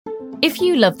If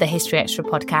you love the History Extra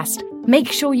podcast,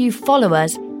 make sure you follow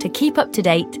us to keep up to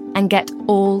date and get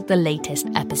all the latest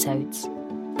episodes.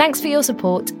 Thanks for your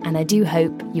support, and I do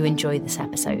hope you enjoy this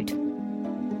episode.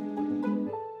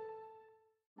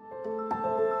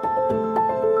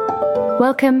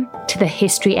 Welcome to the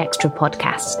History Extra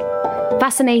podcast.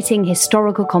 Fascinating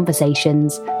historical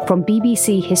conversations from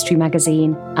BBC History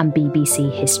Magazine and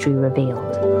BBC History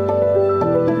Revealed.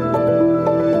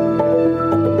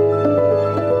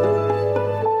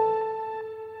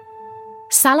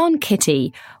 Salon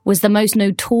Kitty was the most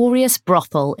notorious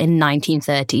brothel in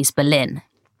 1930s Berlin.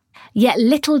 Yet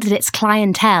little did its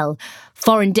clientele,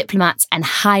 foreign diplomats and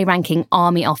high-ranking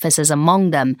army officers among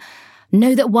them,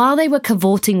 know that while they were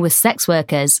cavorting with sex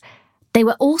workers, they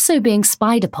were also being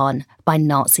spied upon by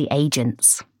Nazi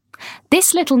agents.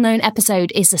 This little-known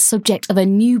episode is the subject of a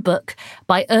new book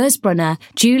by Urs Brunner,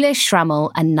 Julius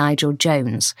Schrammel and Nigel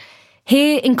Jones.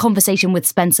 Here, in conversation with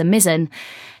Spencer Mizzen,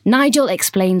 Nigel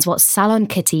explains what Salon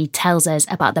Kitty tells us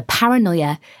about the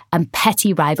paranoia and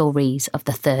petty rivalries of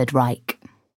the Third Reich.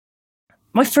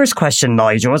 My first question,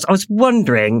 Nigel, I was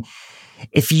wondering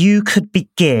if you could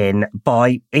begin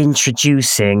by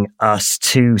introducing us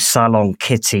to Salon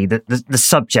Kitty, the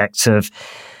subject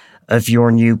of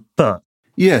your new book.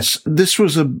 Yes, this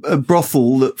was a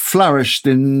brothel that flourished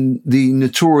in the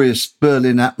notorious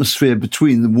Berlin atmosphere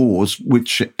between the wars,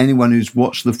 which anyone who's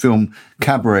watched the film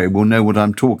Cabaret will know what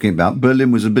I'm talking about.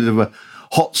 Berlin was a bit of a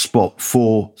hotspot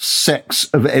for sex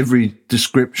of every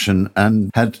description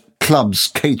and had clubs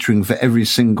catering for every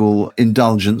single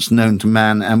indulgence known to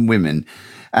man and women.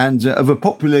 And of a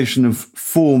population of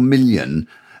 4 million,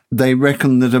 they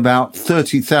reckon that about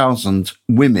 30,000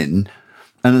 women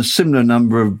and a similar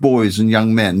number of boys and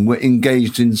young men were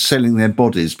engaged in selling their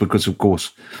bodies because, of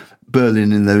course,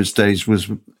 Berlin in those days was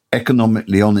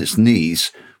economically on its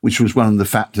knees, which was one of the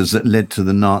factors that led to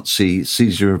the Nazi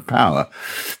seizure of power.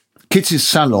 Kitty's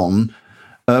Salon,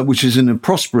 which is in a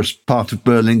prosperous part of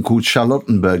Berlin called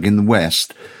Charlottenburg in the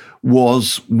west,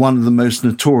 was one of the most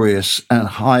notorious and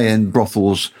high-end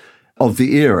brothels of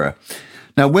the era.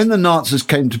 Now, when the Nazis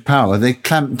came to power, they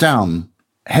clamped down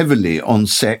heavily on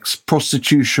sex.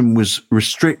 Prostitution was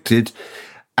restricted,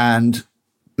 and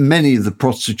many of the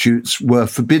prostitutes were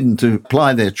forbidden to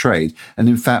ply their trade and,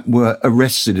 in fact, were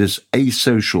arrested as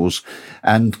asocials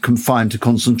and confined to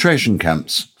concentration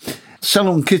camps.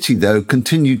 Salon Kitty, though,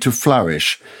 continued to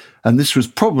flourish, and this was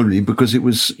probably because it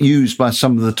was used by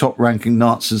some of the top-ranking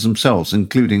Nazis themselves,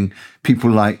 including people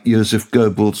like Joseph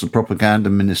Goebbels, the propaganda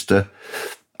minister,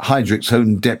 Heydrich's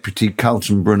own deputy,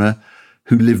 Kaltenbrunner,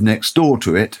 who lived next door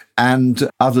to it, and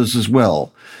others as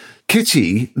well.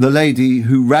 Kitty, the lady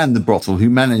who ran the brothel, who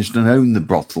managed and owned the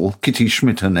brothel, Kitty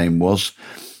Schmidt her name was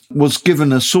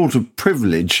given a sort of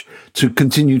privilege to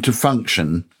continue to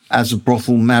function as a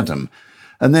brothel madam.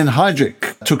 And then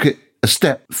Heydrich took it a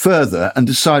step further and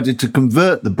decided to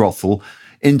convert the brothel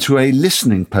into a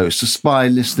listening post, a spy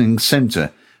listening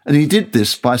centre. And he did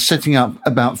this by setting up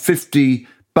about 50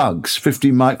 bugs,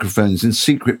 50 microphones in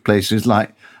secret places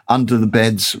like under the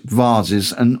beds,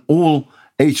 vases, and all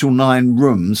 8 or 9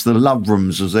 rooms, the love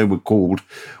rooms as they were called,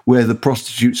 where the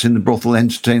prostitutes in the brothel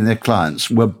entertained their clients,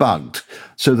 were bugged,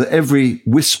 so that every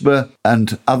whisper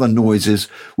and other noises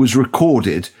was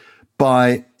recorded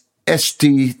by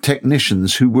SD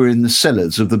technicians who were in the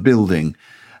cellars of the building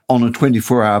on a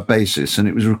 24-hour basis, and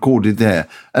it was recorded there.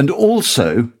 And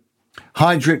also,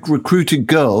 Heydrich recruited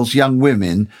girls, young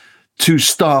women, to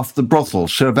staff the brothel.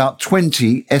 So about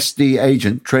 20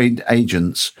 SD trained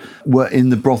agents were in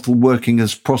the brothel working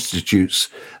as prostitutes,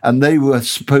 and they were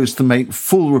supposed to make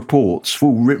full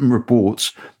written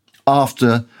reports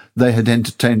after they had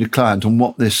entertained a client on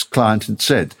what this client had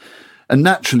said. And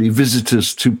naturally,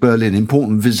 visitors to Berlin,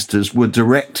 important visitors, were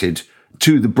directed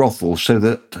to the brothel so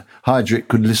that Heydrich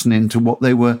could listen in to what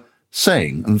they were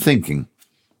saying and thinking.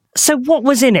 So what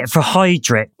was in it for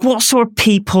Heydrich? What sort of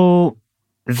people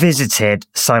visited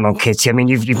Salon Kitty? I mean,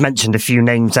 you've mentioned a few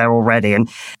names there already. And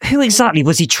who exactly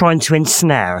was he trying to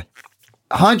ensnare?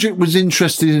 Heydrich was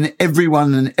interested in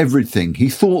everyone and everything. He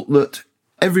thought that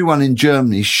everyone in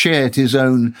Germany shared his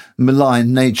own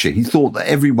malign nature. He thought that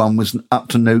everyone was up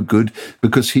to no good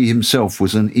because he himself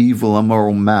was an evil,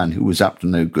 immoral man who was up to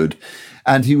no good.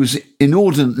 And he was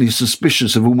inordinately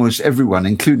suspicious of almost everyone,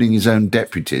 including his own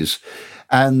deputies.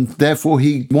 And therefore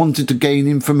he wanted to gain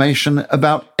information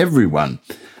about everyone.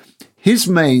 His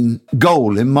main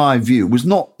goal, in my view, was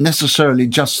not necessarily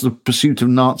just the pursuit of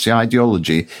Nazi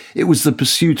ideology. It was the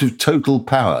pursuit of total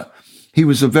power. He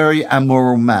was a very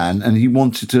amoral man, and he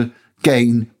wanted to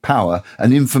gain power,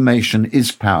 and information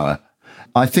is power.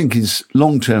 I think his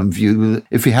long-term view,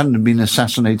 if he hadn't been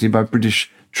assassinated by British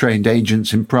trained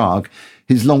agents in Prague,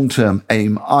 his long-term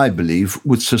aim, I believe,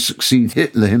 was to succeed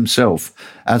Hitler himself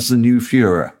as the new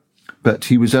Führer. But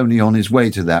he was only on his way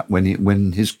to that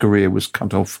when his career was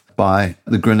cut off by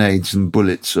the grenades and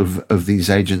bullets of these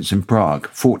agents in Prague,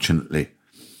 fortunately.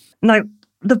 Now,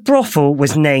 the brothel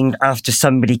was named after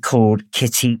somebody called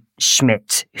Kitty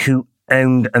Schmidt, who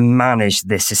owned and managed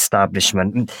this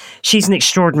establishment. And she's an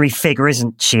extraordinary figure,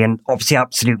 isn't she? And obviously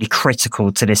absolutely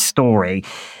critical to this story.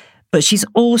 But she's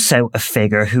also a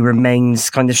figure who remains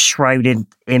kind of shrouded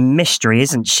in mystery,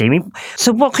 isn't she? I mean,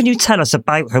 so what can you tell us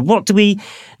about her? What do we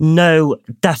know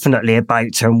definitely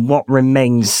about her and what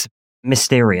remains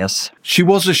mysterious? She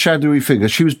was a shadowy figure.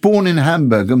 She was born in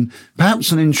Hamburg, and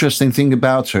perhaps an interesting thing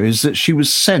about her is that she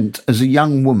was sent as a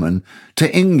young woman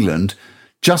to England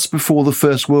just before the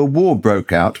First World War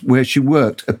broke out, where she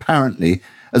worked apparently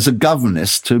as a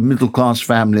governess to middle-class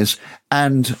families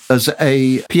and as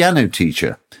a piano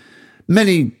teacher.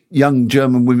 Many young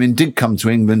German women did come to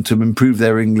England to improve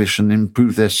their English and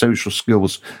improve their social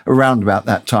skills around about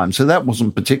that time, so that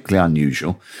wasn't particularly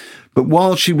unusual. But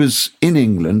while she was in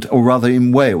England, or rather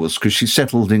in Wales, because she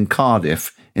settled in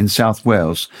Cardiff in South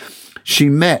Wales, she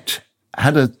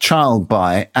had a child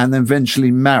by, and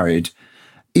eventually married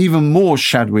even more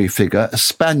shadowy figure, a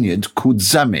Spaniard called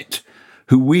Zammit,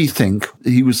 who we think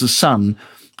he was the son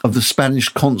of the Spanish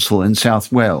consul in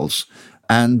South Wales,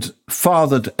 and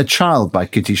fathered a child by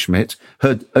Kitty Schmidt,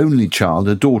 her only child,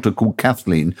 a daughter called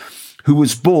Kathleen, who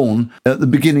was born at the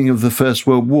beginning of the First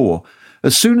World War.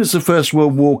 As soon as the First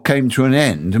World War came to an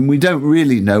end, and we don't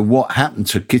really know what happened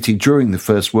to Kitty during the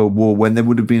First World War when there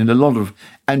would have been a lot of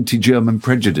anti-German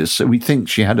prejudice, so we think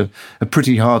she had a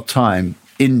pretty hard time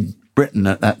in Britain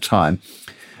at that time.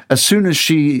 As soon as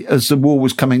the war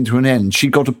was coming to an end, she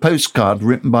got a postcard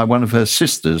written by one of her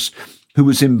sisters who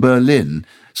was in Berlin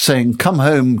saying, "Come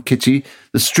home, Kitty,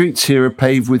 the streets here are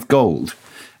paved with gold."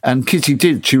 And Kitty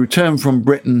did. She returned from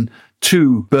Britain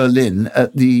to Berlin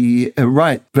at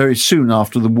very soon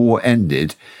after the war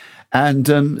ended,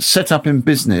 and set up in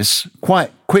business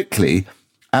quite quickly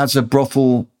as a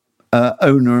brothel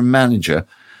owner and manager.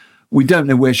 We don't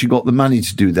know where she got the money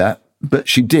to do that, but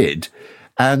she did.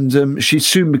 And she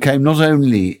soon became not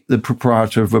only the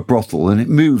proprietor of a brothel, and it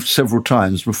moved several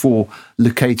times before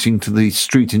locating to the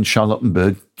street in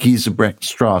Charlottenburg,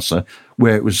 Giesebrechtstrasse,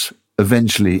 where it was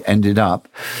eventually ended up.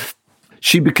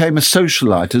 She became a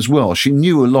socialite as well. She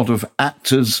knew a lot of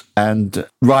actors and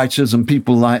writers and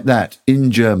people like that in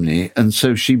Germany, and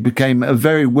so she became a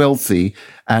very wealthy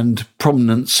and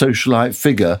prominent socialite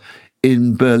figure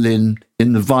in Berlin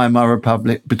in the Weimar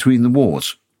Republic between the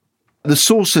wars. The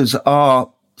sources are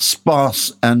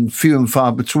sparse and few and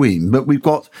far between, but we've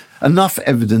got enough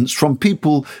evidence from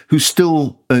people who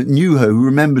still knew her, who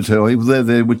remembered her, although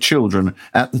they were children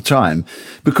at the time,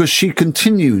 because she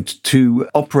continued to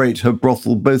operate her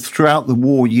brothel both throughout the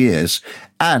war years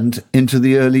and into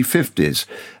the early 50s.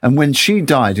 And when she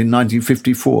died in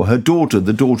 1954, her daughter,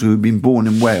 the daughter who'd been born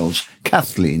in Wales,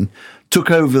 Kathleen,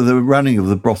 took over the running of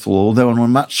the brothel, although on a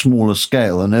much smaller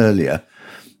scale than earlier.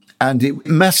 And it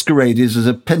masqueraded as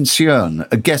a pension,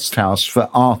 a guest house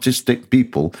for artistic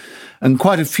people. And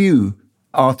quite a few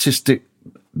artistic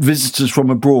visitors from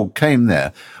abroad came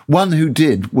there. One who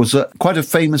did was quite a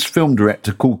famous film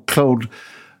director called Claude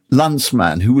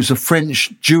Lanzmann, who was a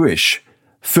French Jewish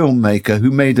filmmaker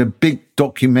who made a big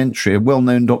documentary, a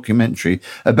well-known documentary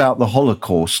about the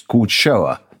Holocaust called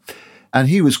Shoah. And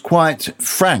he was quite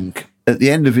frank at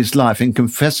the end of his life in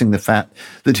confessing the fact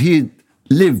that he had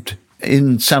lived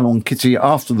in Salon Kitty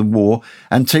after the war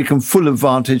and taken full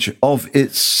advantage of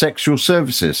its sexual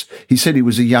services. He said he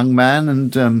was a young man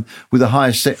and with a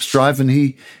high sex drive, and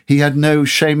he had no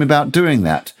shame about doing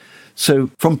that.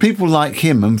 So from people like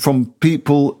him and from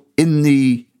people in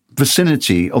the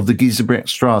vicinity of the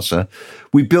Giesebrechtstrasse,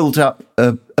 we built up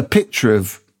a picture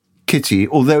of Kitty,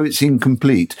 although it's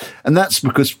incomplete. And that's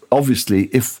because,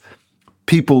 obviously, if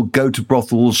people go to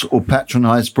brothels or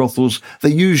patronize brothels, they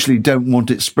usually don't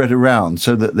want it spread around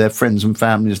so that their friends and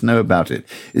families know about it.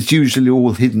 It's usually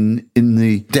all hidden in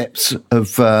the depths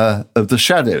of the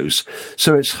shadows.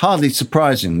 So it's hardly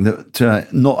surprising that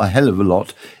not a hell of a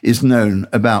lot is known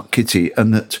about Kitty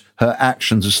and that her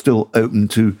actions are still open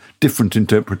to different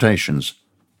interpretations.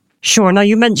 Sure. Now,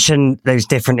 you mentioned those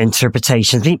different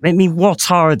interpretations. I mean,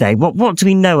 what are they? What do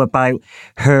we know about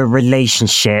her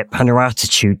relationship and her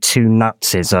attitude to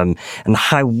Nazism and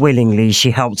how willingly she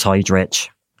helped Heydrich?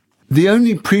 The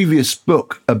only previous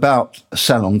book about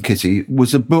Salon Kitty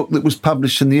was a book that was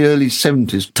published in the early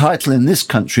 70s. Title in this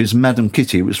country is Madame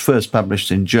Kitty. It was first published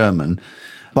in German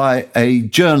by a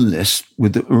journalist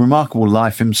with a remarkable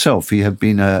life himself. He had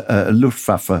been a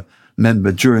Luftwaffe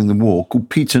member during the war called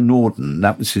Peter Norden.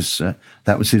 That was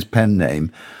his pen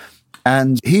name.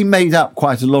 And he made up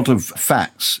quite a lot of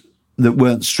facts that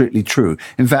weren't strictly true.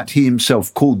 In fact, he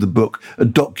himself called the book a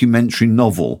documentary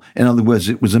novel. In other words,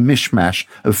 it was a mishmash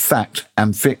of fact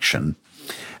and fiction.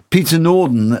 Peter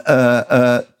Norden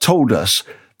told us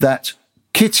that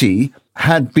Kitty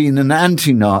had been an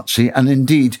anti-Nazi and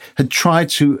indeed had tried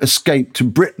to escape to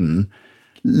Britain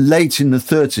late in the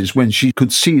 30s when she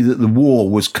could see that the war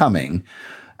was coming,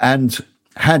 and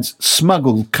had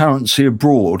smuggled currency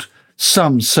abroad,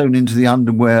 some sewn into the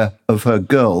underwear of her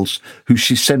girls, who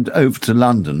she sent over to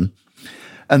London.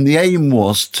 And the aim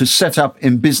was to set up a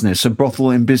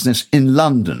brothel in business in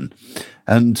London.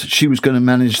 And she was going to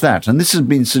manage that. And this has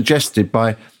been suggested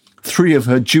by 3 of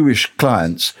her Jewish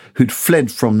clients who'd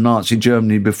fled from Nazi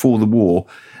Germany before the war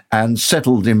and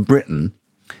settled in Britain.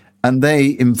 And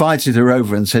they invited her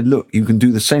over and said, look, you can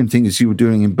do the same thing as you were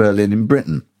doing in Berlin in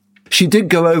Britain. She did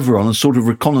go over on a sort of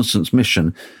reconnaissance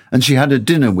mission, and she had a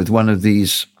dinner with one of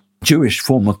these Jewish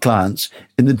former clients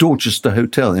in the Dorchester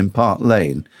Hotel in Park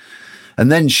Lane. And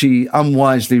then she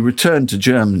unwisely returned to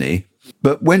Germany.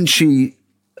 But when she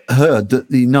heard that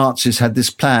the Nazis had this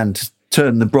plan to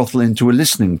turn the brothel into a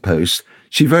listening post,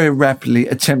 she very rapidly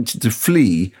attempted to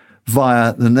flee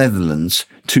via the Netherlands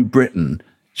to Britain.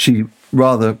 She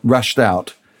rather rushed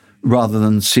out rather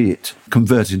than see it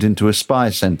converted into a spy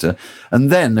centre.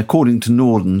 And then, according to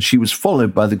Norden, she was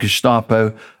followed by the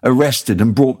Gestapo, arrested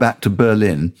and brought back to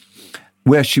Berlin,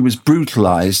 where she was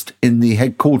brutalised in the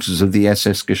headquarters of the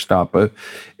SS Gestapo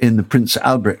in the Prince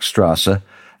Albrechtstrasse,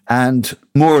 and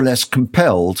more or less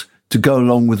compelled to go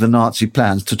along with the Nazi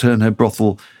plans to turn her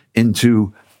brothel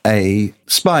into a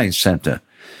spy centre.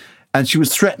 And she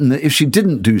was threatened that if she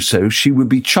didn't do so, she would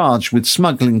be charged with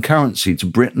smuggling currency to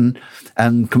Britain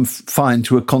and confined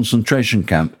to a concentration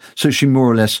camp. So she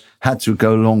more or less had to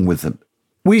go along with them.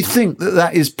 We think that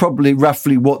that is probably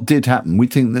roughly what did happen. We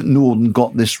think that Norden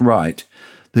got this right,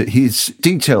 that his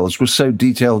details were so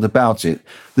detailed about it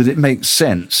that it makes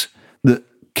sense that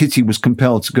Kitty was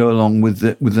compelled to go along with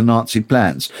the Nazi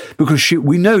plans, because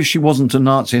we know she wasn't a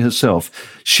Nazi herself.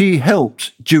 She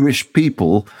helped Jewish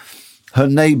people. Her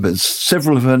neighbours,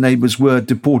 several of her neighbours were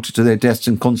deported to their deaths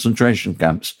in concentration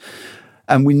camps.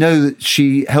 And we know that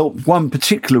she helped one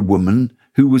particular woman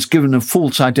who was given a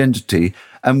false identity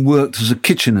and worked as a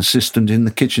kitchen assistant in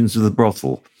the kitchens of the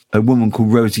brothel, a woman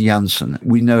called Rosie Janssen.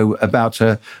 We know about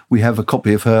her. We have a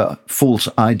copy of her false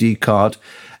ID card,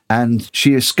 and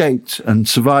she escaped and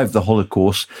survived the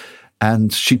Holocaust,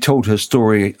 and she told her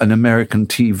story on American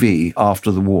TV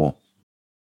after the war.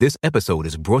 This episode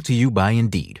is brought to you by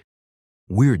Indeed.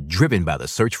 We're driven by the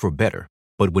search for better,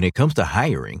 but when it comes to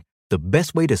hiring, the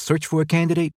best way to search for a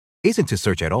candidate isn't to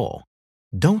search at all.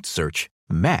 Don't search,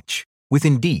 match with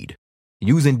Indeed.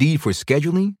 Use Indeed for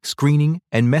scheduling, screening,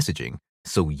 and messaging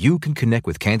so you can connect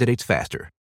with candidates faster.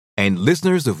 And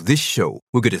listeners of this show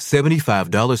will get a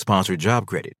 $75 sponsored job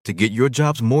credit to get your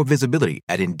jobs more visibility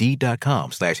at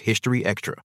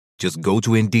Indeed.com/HistoryExtra. Just go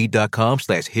to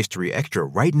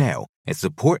Indeed.com/HistoryExtra right now and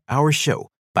support our show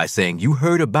by saying you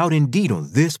heard about Indeed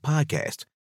on this podcast.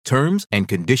 Terms and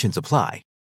conditions apply.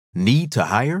 Need to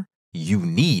hire? You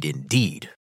need Indeed.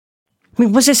 I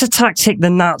mean, was this a tactic the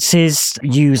Nazis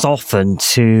use often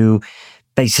to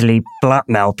basically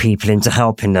blackmail people into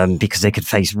helping them because they could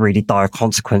face really dire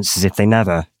consequences if they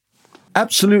never?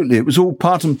 Absolutely. It was all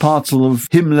part and parcel of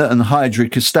Himmler and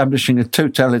Heydrich establishing a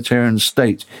totalitarian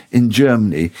state in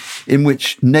Germany in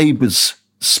which neighbours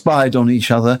spied on each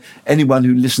other. Anyone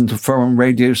who listened to foreign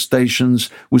radio stations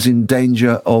was in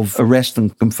danger of arrest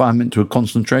and confinement to a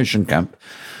concentration camp.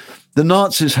 The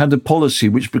Nazis had a policy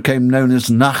which became known as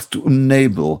Nacht und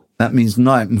Nebel, that means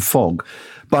night and fog,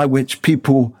 by which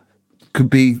people could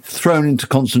be thrown into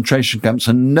concentration camps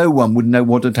and no one would know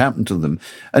what had happened to them.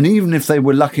 And even if they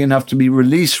were lucky enough to be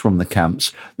released from the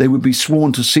camps, they would be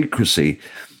sworn to secrecy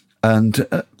and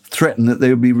threatened that they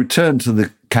would be returned to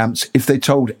the camps if they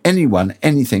told anyone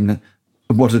anything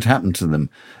of what had happened to them.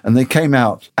 And they came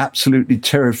out absolutely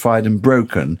terrified and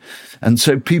broken. And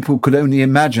so people could only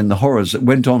imagine the horrors that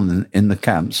went on in the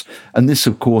camps. And this,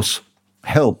 of course,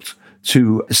 helped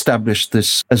to establish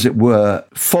this, as it were,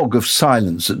 fog of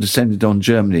silence that descended on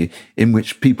Germany, in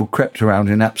which people crept around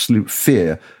in absolute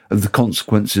fear of the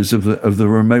consequences of the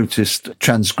remotest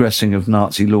transgressing of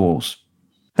Nazi laws.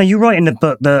 Now, you write in the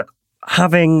book that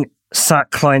having sat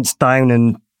clients down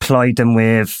and plied them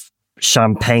with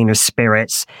champagne or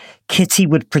spirits, Kitty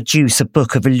would produce a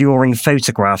book of alluring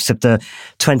photographs of the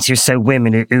 20 or so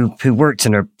women who worked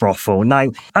in her brothel. Now,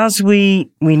 as we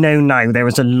know now, there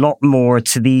was a lot more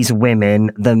to these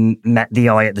women than met the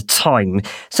eye at the time.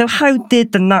 So how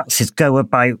did the Nazis go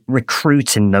about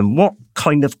recruiting them? What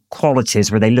kind of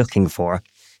qualities were they looking for?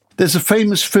 There's a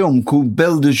famous film called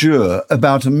Belle de Jour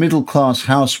about a middle-class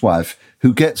housewife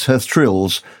who gets her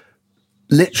thrills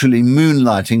literally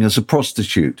moonlighting as a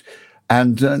prostitute.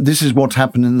 And this is what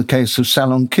happened in the case of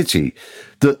Salon Kitty.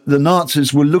 The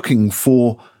Nazis were looking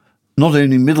for not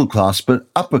only middle-class but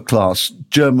upper-class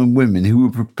German women who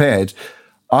were prepared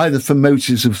either for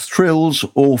motives of thrills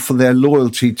or for their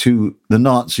loyalty to the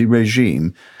Nazi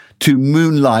regime to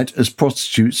moonlight as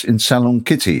prostitutes in Salon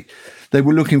Kitty. They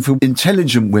were looking for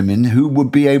intelligent women who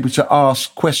would be able to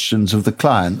ask questions of the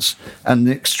clients and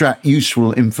extract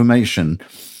useful information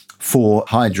for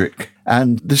Heydrich.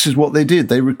 And this is what they did.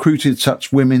 They recruited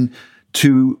such women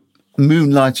to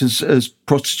moonlight as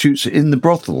prostitutes in the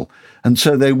brothel. And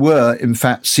so they were, in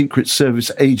fact, Secret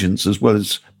Service agents as well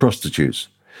as prostitutes.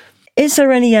 Is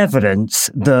there any evidence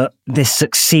that this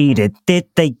succeeded? Did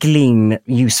they glean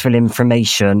useful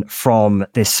information from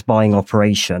this spying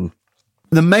operation?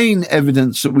 The main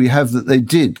evidence that we have that they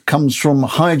did comes from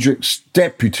Heydrich's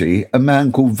deputy, a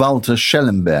man called Walter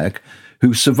Schellenberg,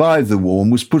 who survived the war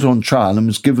and was put on trial and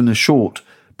was given a short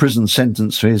prison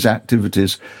sentence for his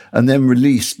activities and then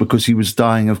released because he was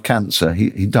dying of cancer.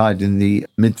 He died in the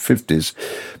mid-50s.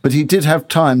 But he did have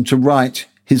time to write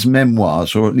his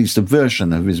memoirs, or at least a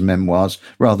version of his memoirs,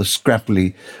 rather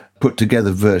scrappily put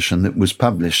together version that was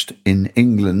published in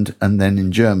England and then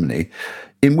in Germany,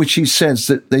 in which he says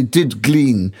that they did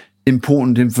glean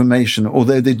important information,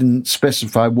 although they didn't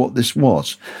specify what this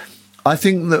was. I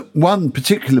think that one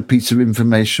particular piece of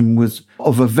information was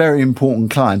of a very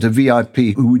important client, a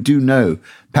VIP, who we do know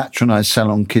patronised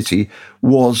Salon Kitty,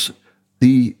 was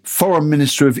the foreign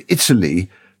minister of Italy,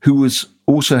 who was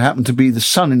also happened to be the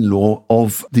son-in-law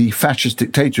of the fascist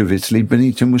dictator of Italy,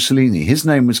 Benito Mussolini. His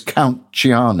name was Count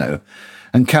Ciano.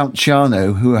 And Count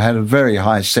Ciano, who had a very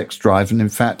high sex drive and in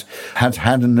fact had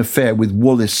had an affair with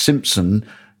Wallis Simpson,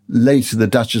 later the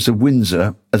Duchess of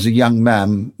Windsor, as a young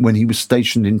man when he was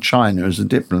stationed in China as a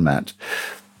diplomat.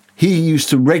 He used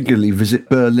to regularly visit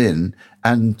Berlin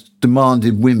and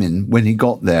demanded women when he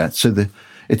got there. So the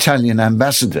Italian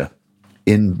ambassador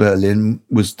in Berlin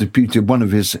was deputed, one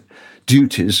of his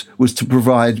duties was to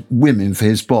provide women for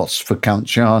his boss, for Count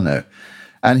Ciano.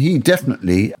 And he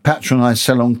definitely patronised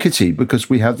Salon Kitty because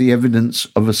we have the evidence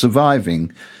of a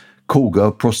surviving call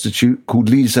girl prostitute called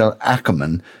Liesel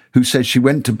Ackermann, who says she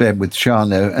went to bed with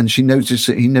Ciano and she noticed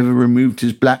that he never removed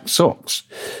his black socks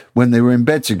when they were in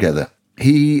bed together.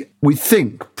 He, we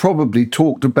think, probably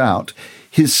talked about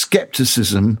his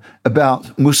scepticism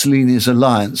about Mussolini's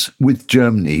alliance with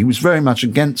Germany. He was very much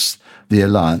against the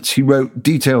alliance. He wrote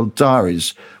detailed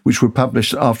diaries which were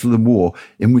published after the war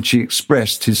in which he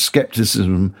expressed his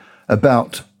scepticism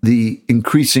about the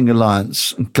increasing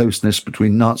alliance and closeness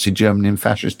between Nazi Germany and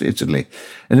fascist Italy.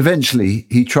 And eventually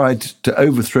he tried to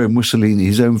overthrow Mussolini,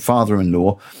 his own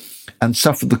father-in-law, and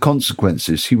suffered the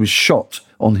consequences. He was shot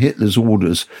on Hitler's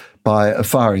orders by a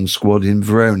firing squad in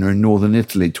Verona in northern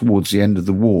Italy towards the end of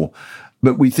the war.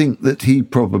 But we think that he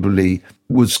probably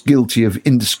was guilty of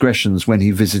indiscretions when he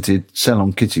visited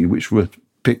Salon Kitty, which were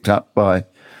picked up by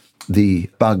the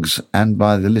bugs and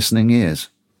by the listening ears.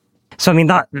 So, I mean,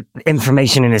 that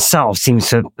information in itself seems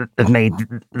to have made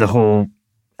the whole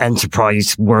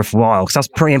enterprise worthwhile, because that's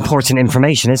pretty important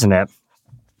information, isn't it?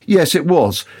 Yes, it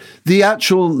was. The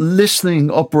actual listening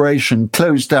operation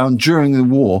closed down during the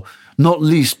war, not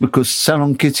least because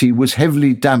Salon Kitty was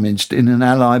heavily damaged in an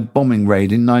Allied bombing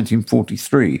raid in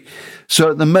 1943.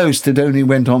 So at the most, it only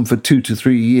went on for 2 to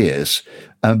 3 years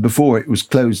before it was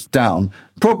closed down,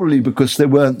 probably because there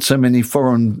weren't so many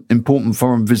important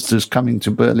foreign visitors coming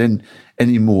to Berlin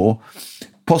anymore,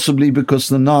 possibly because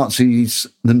the Nazis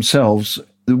themselves,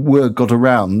 the word got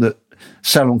around that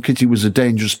Salon Kitty was a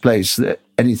dangerous place, that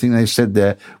anything they said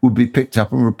there would be picked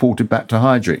up and reported back to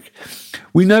Heydrich.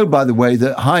 We know, by the way,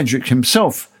 that Heydrich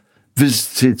himself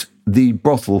visited the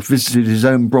brothel, visited his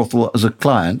own brothel as a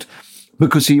client,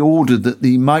 because he ordered that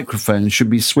the microphone should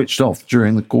be switched off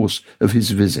during the course of his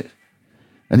visit.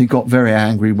 And he got very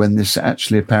angry when this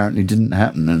actually apparently didn't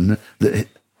happen, and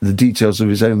the details of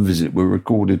his own visit were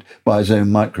recorded by his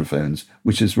own microphones,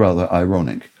 which is rather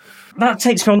ironic. That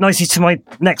takes me on nicely to my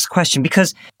next question,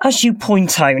 because as you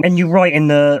point out, and you write in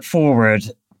the foreword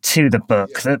to the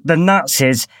book, that the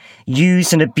Nazis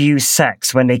used and abused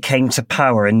sex when they came to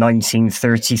power in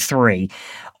 1933.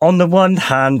 On the one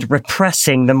hand,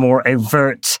 repressing the more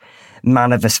overt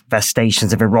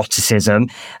manifestations of eroticism,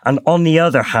 and on the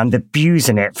other hand,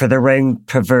 abusing it for their own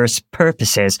perverse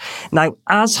purposes. Now,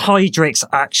 as Heydrich's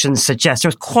actions suggest,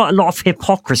 there's quite a lot of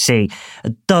hypocrisy,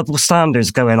 double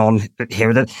standards going on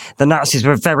here. The Nazis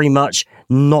were very much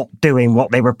not doing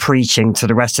what they were preaching to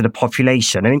the rest of the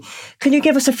population. I mean, can you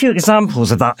give us a few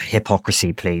examples of that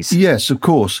hypocrisy, please? Yes, of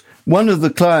course. One of the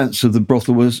clients of the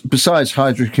brothel was, besides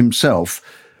Heydrich himself,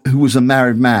 who was a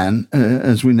married man,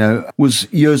 as we know, was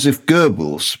Joseph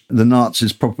Goebbels, the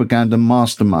Nazis' propaganda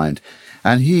mastermind.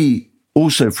 And he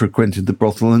also frequented the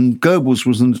brothel, and Goebbels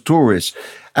was notorious.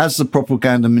 As the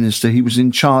propaganda minister, he was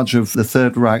in charge of the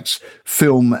Third Reich's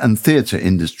film and theatre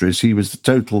industries. He was the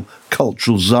total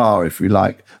cultural czar, if you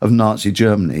like, of Nazi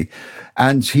Germany.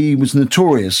 And he was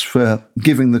notorious for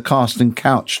giving the cast and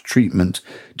couch treatment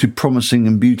to promising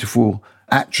and beautiful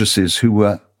actresses who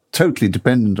were totally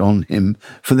dependent on him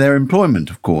for their employment,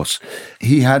 of course.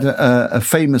 He had a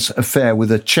famous affair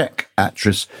with a Czech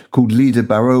actress called Lida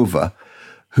Barova,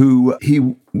 who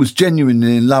he was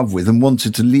genuinely in love with and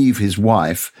wanted to leave his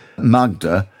wife,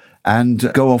 Magda,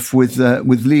 and go off with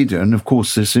Lida. And of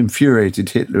course, this infuriated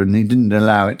Hitler, and he didn't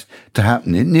allow it to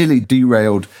happen. It nearly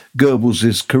derailed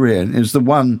Goebbels' career. And it was the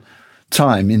one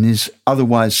time in his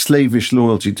otherwise slavish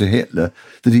loyalty to Hitler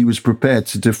that he was prepared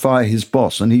to defy his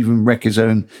boss and even wreck his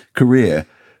own career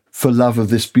for love of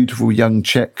this beautiful young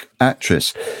Czech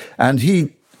actress. And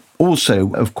he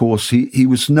also, of course, he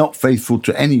was not faithful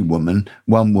to any woman,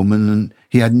 one woman, and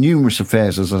he had numerous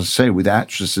affairs, as I say, with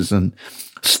actresses and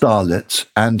starlets.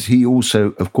 And he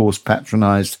also, of course,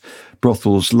 patronized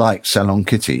brothels like Salon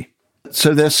Kitty.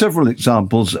 So there are several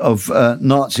examples of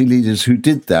Nazi leaders who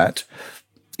did that,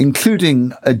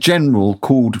 including a general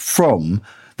called Fromm,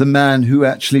 the man who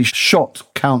actually shot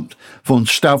Count von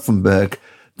Stauffenberg,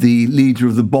 the leader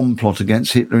of the bomb plot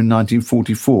against Hitler in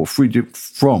 1944, Friedrich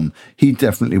Fromm. He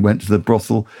definitely went to the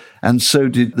brothel, and so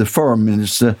did the foreign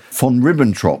minister von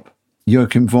Ribbentrop,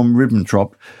 Joachim von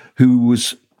Ribbentrop, who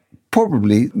was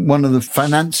probably one of the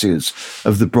financiers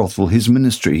of the brothel, his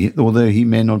ministry, although he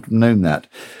may not have known that.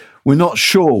 We're not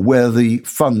sure where the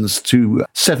funds to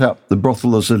set up the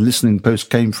brothel as a listening post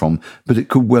came from, but it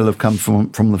could well have come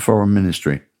from the foreign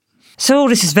ministry. So all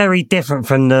this is very different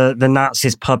from the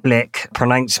Nazis' public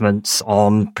pronouncements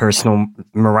on personal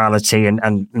morality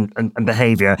and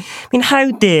behaviour. I mean,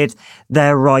 how did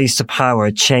their rise to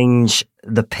power change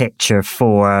the picture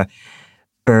for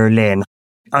Berlin?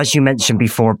 As you mentioned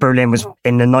before, Berlin was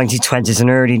in the 1920s and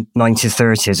early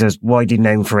 1930s. It was widely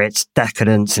known for its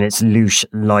decadence and its loose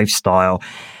lifestyle.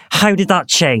 How did that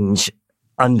change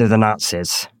under the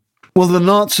Nazis? Well, the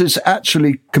Nazis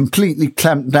actually completely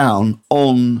clamped down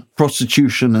on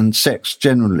prostitution and sex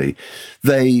generally.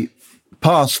 They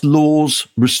passed laws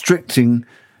restricting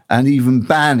and even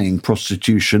banning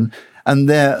prostitution. And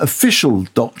their official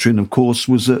doctrine, of course,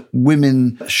 was that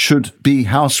women should be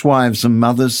housewives and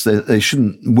mothers. They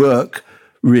shouldn't work,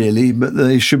 really, but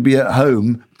they should be at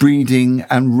home breeding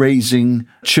and raising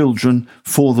children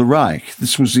for the Reich.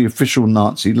 This was the official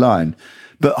Nazi line.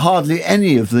 But hardly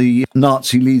any of the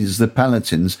Nazi leaders, the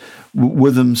Palatins,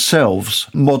 were themselves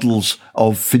models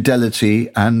of fidelity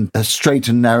and a straight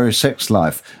and narrow sex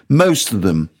life. Most of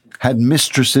them had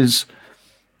mistresses,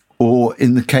 or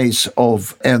in the case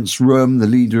of Ernst Röhm, the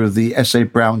leader of the SA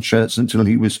Brown Shirts until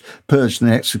he was purged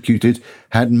and executed,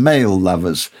 had male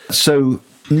lovers. So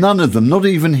none of them, not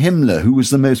even Himmler, who was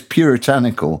the most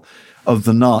puritanical of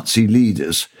the Nazi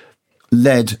leaders,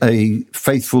 led a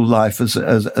faithful life as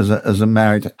a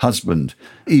married husband.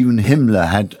 Even Himmler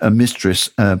had a mistress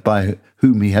by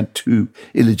whom he had 2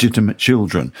 illegitimate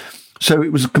children. So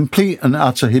it was a complete and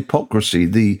utter hypocrisy.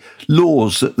 The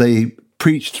laws that they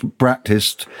preached,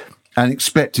 practiced, and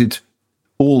expected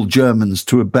all Germans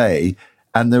to obey,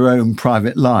 and their own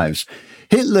private lives.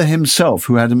 Hitler himself,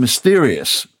 who had a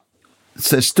mysterious,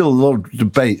 there's still a lot of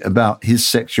debate about his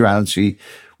sexuality,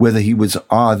 whether he was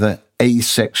either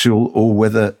asexual or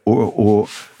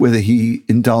whether he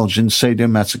indulged in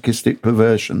sadomasochistic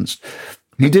perversions.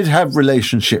 He did have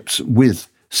relationships with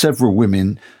several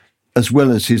women, as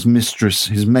well as his mistress,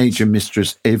 his major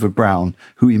mistress, Eva Braun,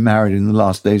 who he married in the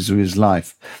last days of his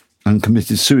life and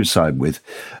committed suicide with.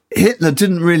 Hitler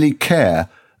didn't really care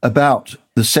about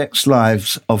the sex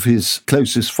lives of his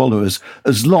closest followers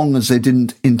as long as they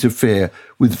didn't interfere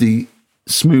with the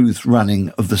smooth running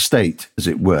of the state, as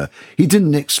it were. He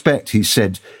didn't expect, he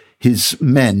said, his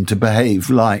men to behave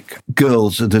like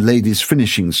girls at a ladies'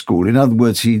 finishing school. In other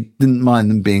words, he didn't mind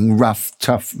them being rough,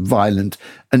 tough, violent,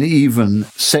 and even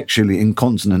sexually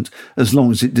incontinent, as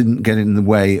long as it didn't get in the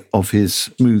way of his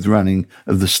smooth running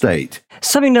of the state.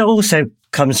 Something that also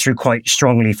comes through quite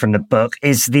strongly from the book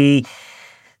is the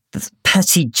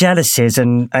petty jealousies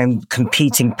and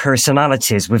competing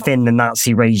personalities within the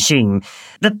Nazi regime.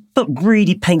 The book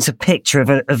really paints a picture of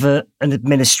an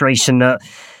administration that,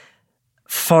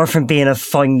 far from being a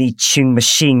finely tuned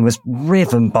machine, was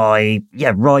riven by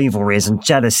rivalries and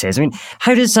jealousies. I mean,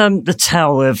 how does the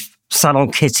tale of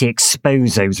Salon Kitty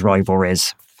expose those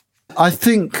rivalries? I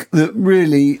think that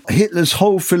really Hitler's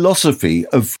whole philosophy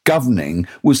of governing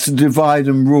was to divide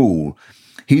and rule.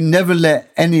 He never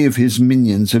let any of his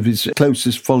minions, of his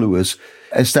closest followers,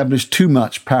 establish too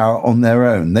much power on their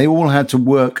own. They all had to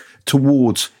work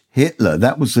towards Hitler.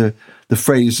 That was the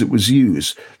phrase that was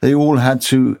used. They all had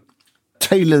to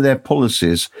tailor their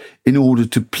policies in order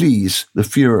to please the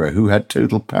Führer, who had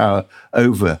total power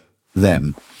over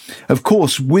them. Of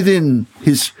course, within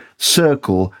his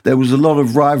circle, there was a lot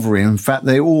of rivalry. In fact,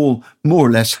 they all more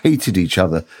or less hated each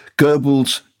other.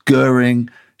 Goebbels, Goering,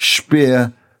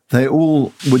 Speer, they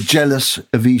all were jealous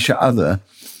of each other.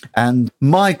 And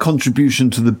my contribution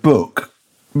to the book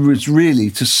was really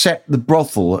to set the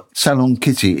brothel Salon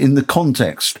Kitty in the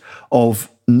context of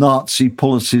Nazi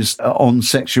policies on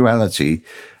sexuality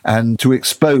and to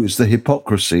expose the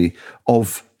hypocrisy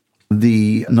of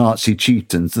the Nazi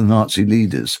chieftains, the Nazi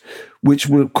leaders, which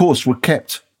were, of course, were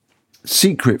kept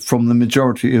secret from the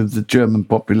majority of the German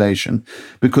population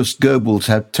because Goebbels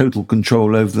had total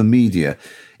control over the media.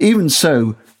 Even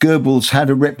so, Goebbels had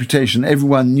a reputation.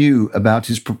 Everyone knew about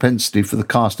his propensity for the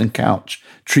cast and couch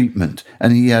treatment,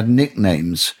 and he had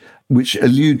nicknames which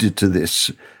alluded to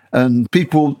this. And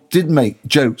people did make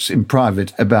jokes in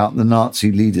private about the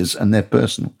Nazi leaders and their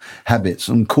personal habits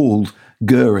and called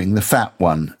Goering the fat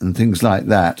one and things like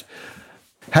that.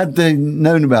 Had they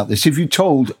known about this, if you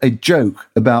told a joke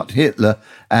about Hitler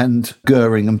and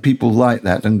Goering and people like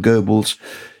that and Goebbels,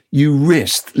 you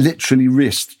literally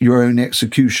risked your own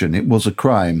execution. It was a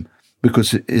crime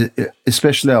because,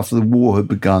 especially after the war had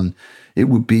begun, it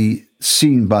would be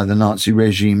seen by the Nazi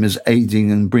regime as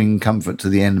aiding and bringing comfort to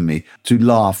the enemy to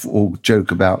laugh or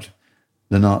joke about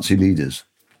the Nazi leaders.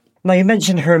 Now, you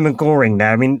mentioned Hermann Göring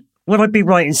there. I mean, would I be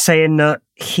right in saying that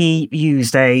he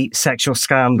used a sexual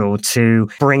scandal to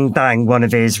bring down one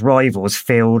of his rivals,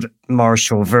 Field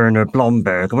Marshal Werner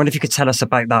Blomberg? I wonder if you could tell us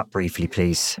about that briefly,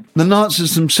 please. The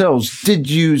Nazis themselves did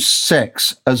use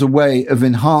sex as a way of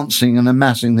enhancing and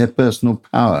amassing their personal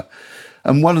power.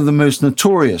 And one of the most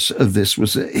notorious of this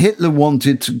was that Hitler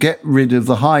wanted to get rid of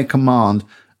the high command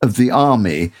of the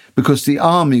army because the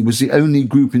army was the only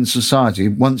group in society,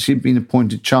 once he'd been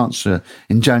appointed Chancellor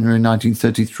in January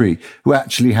 1933, who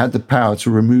actually had the power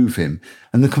to remove him.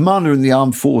 And the commander in the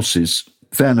armed forces,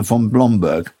 Werner von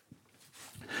Blomberg,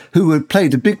 who had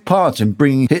played a big part in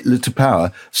bringing Hitler to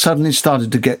power, suddenly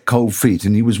started to get cold feet,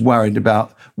 and he was worried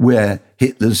about where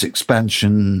Hitler's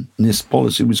expansionist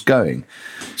policy was going.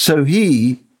 So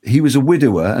he was a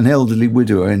widower, an elderly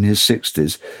widower in his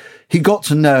 60s. He got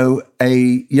to know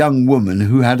a young woman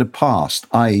who had a past,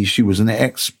 i.e. she was an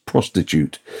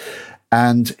ex-prostitute,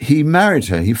 and he married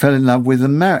her. He fell in love with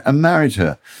her and married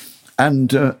her.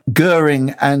 And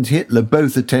Goering and Hitler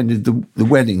both attended the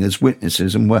wedding as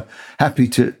witnesses and were happy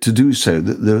to do so,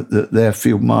 that their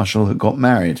field marshal had got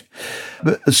married.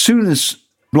 But as soon as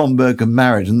Blomberg had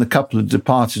married and the couple had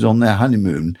departed on their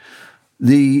honeymoon,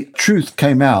 the truth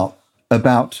came out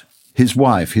about his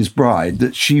wife, his bride,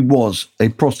 that she was a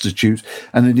prostitute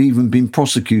and had even been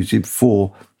prosecuted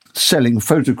for selling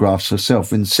photographs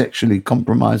herself in sexually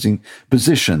compromising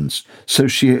positions. So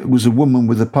she was a woman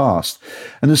with a past.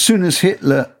 And as soon as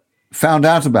Hitler found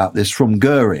out about this from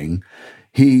Goering,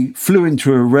 he flew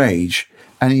into a rage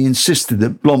and he insisted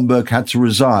that Blomberg had to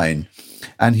resign.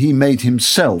 And he made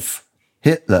himself,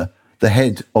 Hitler, the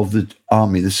head of the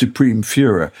army, the Supreme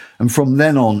Führer. And from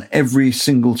then on, every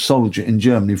single soldier in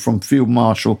Germany, from Field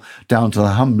Marshal down to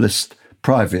the humblest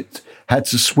private, had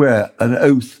to swear an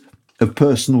oath of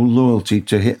personal loyalty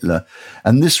to Hitler.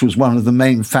 And this was one of the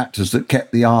main factors that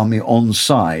kept the army on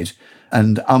side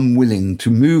and unwilling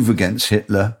to move against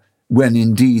Hitler when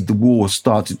indeed the war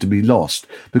started to be lost,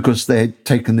 because they had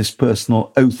taken this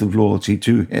personal oath of loyalty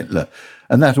to Hitler.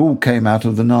 And that all came out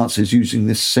of the Nazis using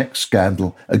this sex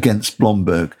scandal against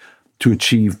Blomberg to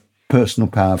achieve personal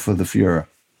power for the Führer.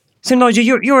 So, Nigel,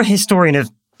 you're a historian of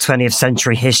 20th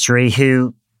century history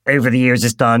who, over the years,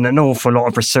 has done an awful lot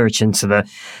of research into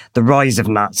the rise of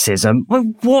Nazism.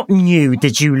 What new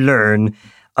did you learn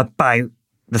about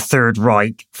the Third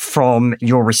Reich from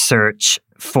your research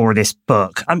for this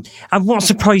book? And what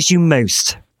surprised you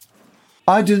most?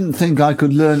 I didn't think I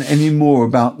could learn any more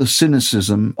about the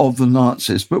cynicism of the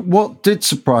Nazis. But what did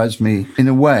surprise me, in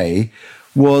a way,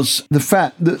 was the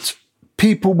fact that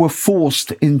people were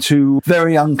forced into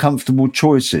very uncomfortable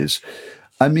choices.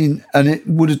 I mean, and it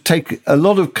would have taken a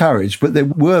lot of courage, but there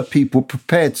were people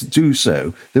prepared to do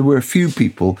so. There were a few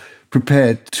people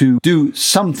prepared to do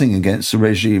something against the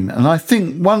regime. And I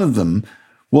think one of them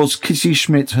was Kitty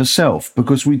Schmidt herself,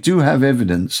 because we do have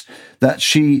evidence that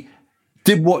she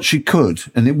did what she could,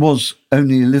 and it was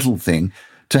only a little thing,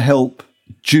 to help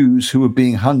Jews who were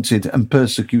being hunted and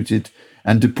persecuted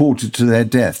and deported to their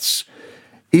deaths.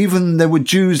 Even there were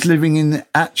Jews living in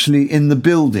the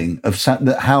building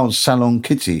that housed Salon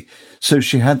Kitty. So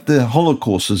she had the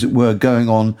Holocaust, as it were, going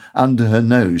on under her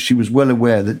nose. She was well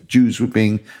aware that Jews were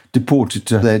being deported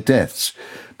to their deaths.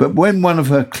 But when one of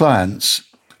her clients,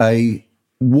 a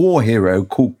war hero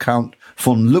called Count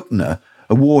von Luckner,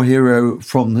 a war hero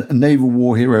a naval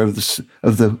war hero of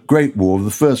the Great War, of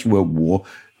the First World War,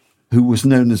 who was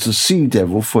known as the Sea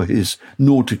Devil for his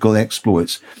nautical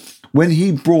exploits, when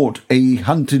he brought a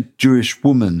hunted Jewish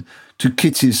woman to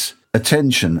Kitty's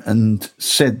attention and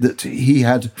said that he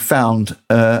had found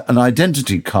an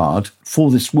identity card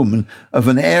for this woman of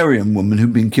an Aryan woman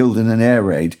who'd been killed in an air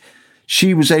raid,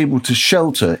 she was able to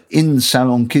shelter in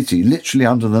Salon Kitty, literally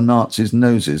under the Nazis'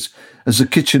 noses, as a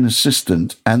kitchen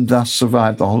assistant, and thus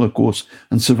survived the Holocaust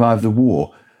and survived the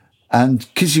war. And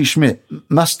Kitty Schmidt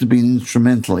must have been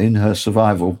instrumental in her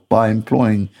survival by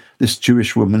employing this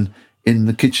Jewish woman in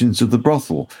the kitchens of the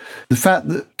brothel. The fact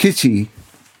that Kitty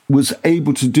was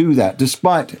able to do that,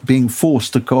 despite being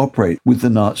forced to cooperate with the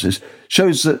Nazis,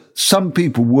 shows that some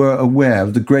people were aware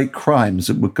of the great crimes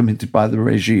that were committed by the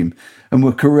regime and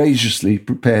were courageously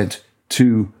prepared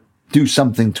to do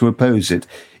something to oppose it,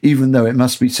 even though it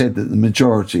must be said that the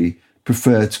majority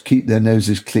prefer to keep their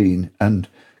noses clean and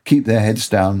keep their heads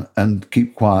down and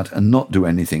keep quiet and not do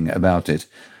anything about it.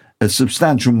 A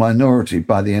substantial minority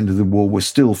by the end of the war were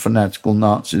still fanatical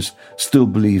Nazis, still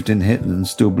believed in Hitler and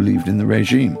still believed in the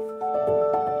regime.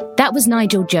 That was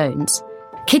Nigel Jones.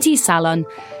 Kitty's Salon,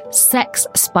 Sex,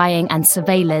 Spying and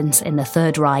Surveillance in the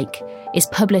Third Reich is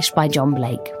published by John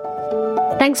Blake.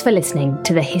 Thanks for listening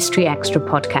to the History Extra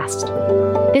podcast.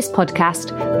 This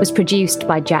podcast was produced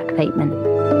by Jack Bateman.